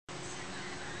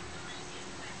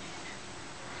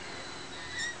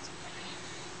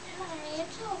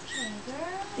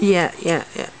Yeah, yeah,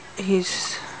 yeah.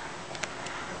 He's...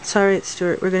 Sorry,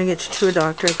 Stewart. We're gonna get you to a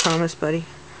doctor, I promise, buddy.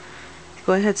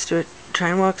 Go ahead, Stewart. Try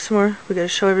and walk some more. We gotta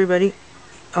show everybody.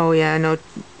 Oh, yeah, no.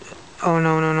 Oh,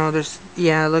 no, no, no. There's...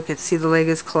 Yeah, look, see the leg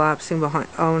is collapsing behind.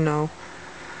 Oh, no.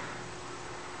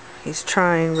 He's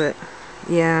trying, but...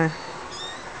 Yeah.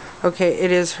 Okay,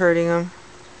 it is hurting him.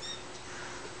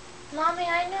 Mommy,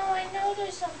 I know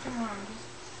there's something wrong.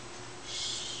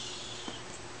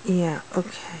 Yeah,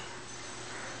 okay.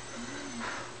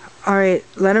 Alright,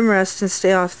 let him rest and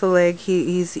stay off the leg.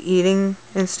 He's eating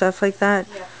and stuff like that.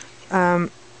 Yeah.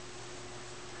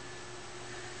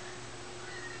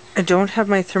 I don't have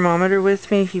my thermometer with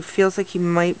me. He feels like he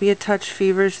might be a touch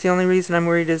feverish. The only reason I'm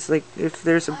worried is like if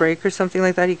there's a break or something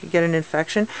like that, he could get an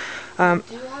infection. Do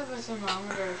you have a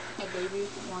thermometer, a baby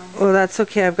one? Well, that's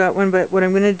okay. I've got one, but what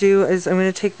I'm going to do is I'm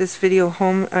going to take this video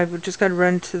home. I've just got to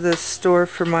run to the store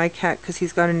for my cat because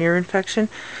he's got an ear infection.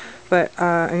 But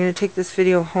I'm going to take this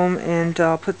video home and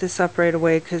I'll put this up right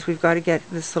away because we've got to get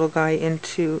this little guy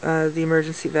into the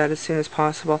emergency vet as soon as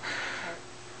possible.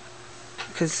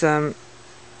 Because, yeah,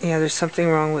 there's something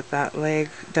wrong with that leg,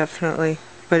 definitely.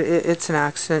 But it's an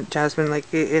accident, Jasmine.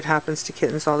 Like, it happens to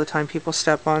kittens all the time. People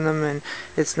step on them and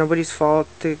it's nobody's fault,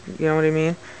 you know what I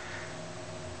mean?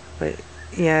 But,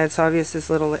 yeah, it's obvious his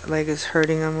little leg is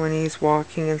hurting him when he's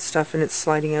walking and stuff, and it's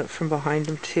sliding out from behind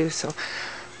him, too, so...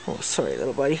 Oh, sorry,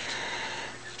 little buddy.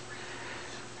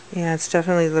 Yeah, it's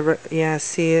definitely the... Yeah,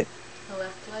 see it? The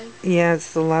left leg? Yeah,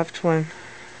 it's the left one.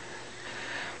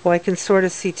 Well, I can sort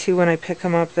of see, too, when I pick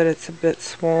him up that it's a bit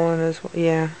swollen as well.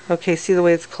 Yeah. Okay, see the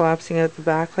way it's collapsing out the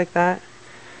back like that?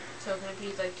 So could it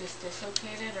be, like, just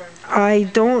dislocated, or...? I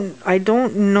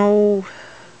don't know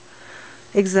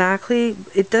exactly.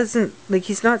 It doesn't... Like,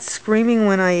 he's not screaming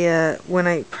when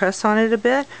I press on it a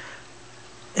bit.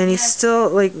 And he's still,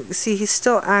 like, see, he's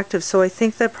still active, so I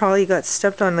think that probably got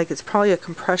stepped on, like, it's probably a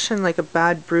compression, like a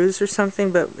bad bruise or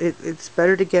something, but it's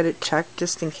better to get it checked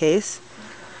just in case.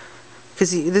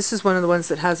 Because this is one of the ones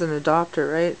that has an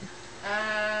adopter, right?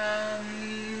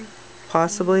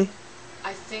 Possibly?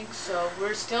 I think so.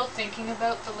 We're still thinking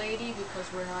about the lady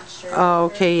because we're not sure. Oh,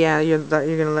 okay, yeah, you're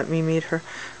gonna let me meet her.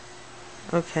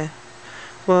 Okay.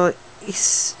 Well, he's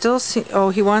still oh,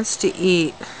 he wants to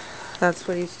eat. That's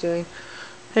what he's doing.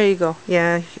 There you go.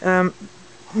 Yeah.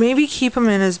 Maybe keep him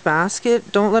in his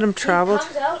basket. Don't let him travel. He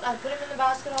comes out. I put him in the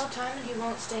basket all the time, and he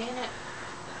won't stay in it.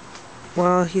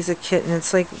 Well, he's a kitten.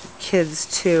 It's like kids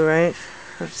too, right?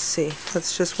 Let's see.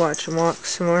 Let's just watch him walk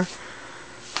some more.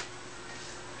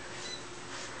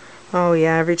 Oh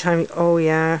yeah, every time. Oh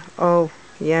yeah. Oh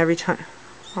yeah, every time.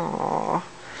 Aww.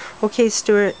 Okay,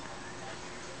 Stewart.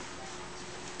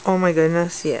 Oh my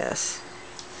goodness, yes.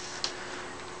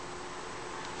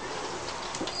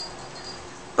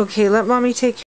 Okay, let mommy take care.